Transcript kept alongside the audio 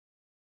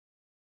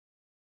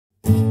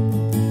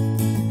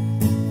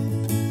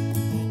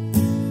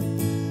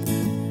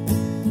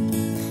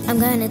I'm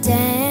gonna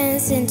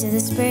dance into the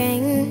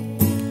spring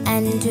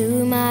and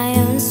do my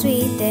own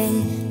sweet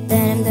thing.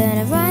 Then I'm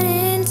gonna run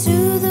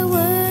into the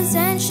woods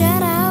and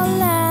shout out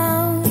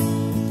loud.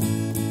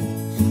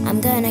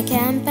 I'm gonna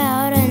camp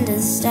out under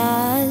the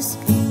stars,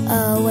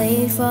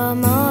 away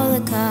from all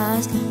the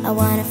cars. I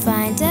wanna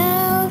find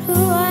out who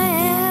I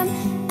am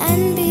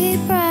and be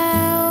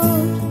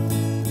proud.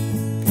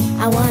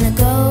 I wanna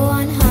go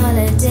on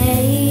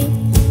holiday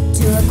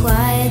to a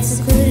quiet,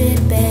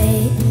 secluded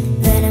bay.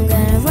 Then I'm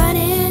gonna run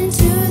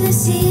into the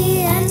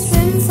sea and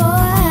swim for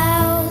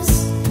hours.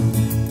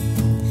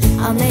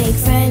 I'll make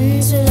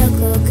friends with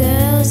local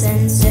girls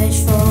and search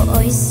for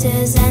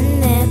oysters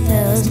and their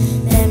pearls.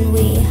 Then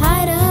we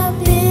hide up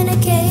in a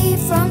cave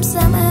from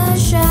summer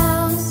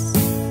showers.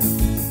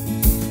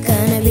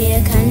 Gonna be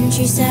a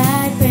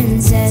countryside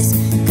princess,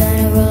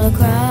 gonna roll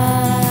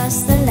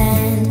across the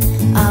land.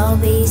 I'll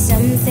be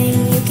something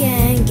you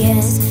can't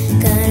guess,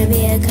 gonna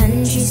be a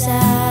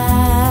countryside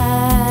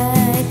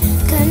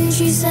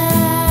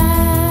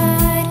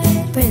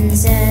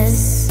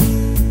princess.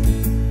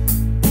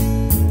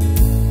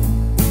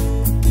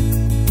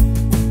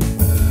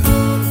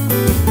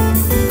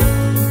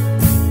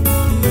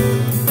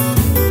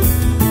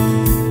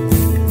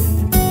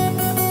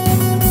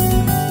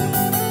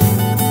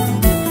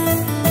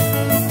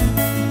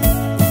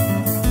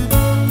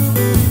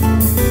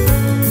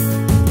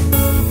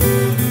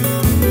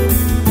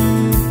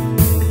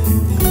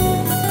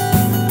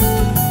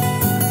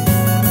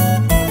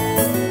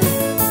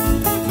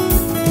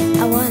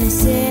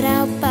 Sit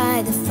out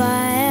by the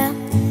fire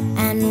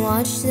and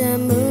watch the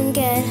moon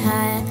get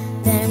higher.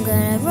 Then I'm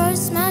gonna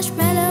roast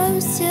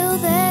marshmallows till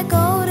they're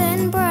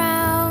golden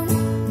brown.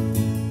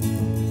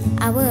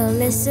 I will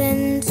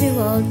listen to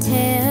old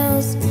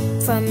tales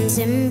from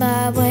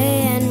Zimbabwe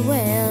and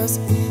Wales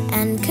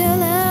and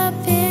curl up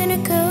in a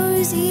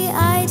cozy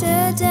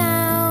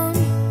eider-down.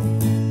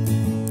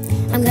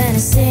 I'm gonna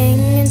sing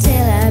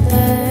until I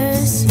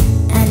burst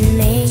and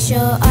make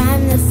sure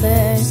I'm the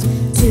first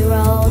to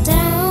roll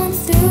down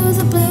through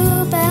the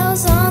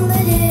bluebells on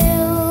the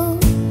hill.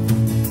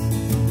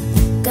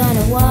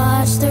 Gonna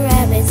watch the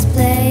rabbits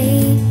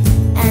play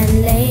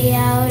and lay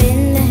out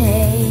in the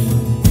hay,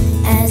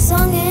 as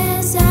long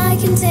as I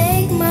can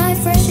take my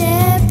fresh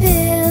air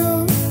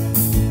pill.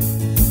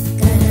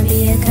 Gonna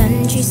be a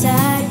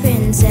countryside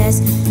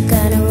princess,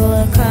 gonna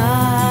roll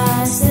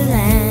across the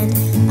land.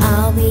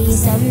 I'll be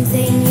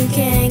something you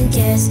can't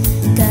guess,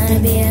 gonna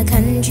be a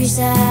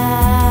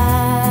countryside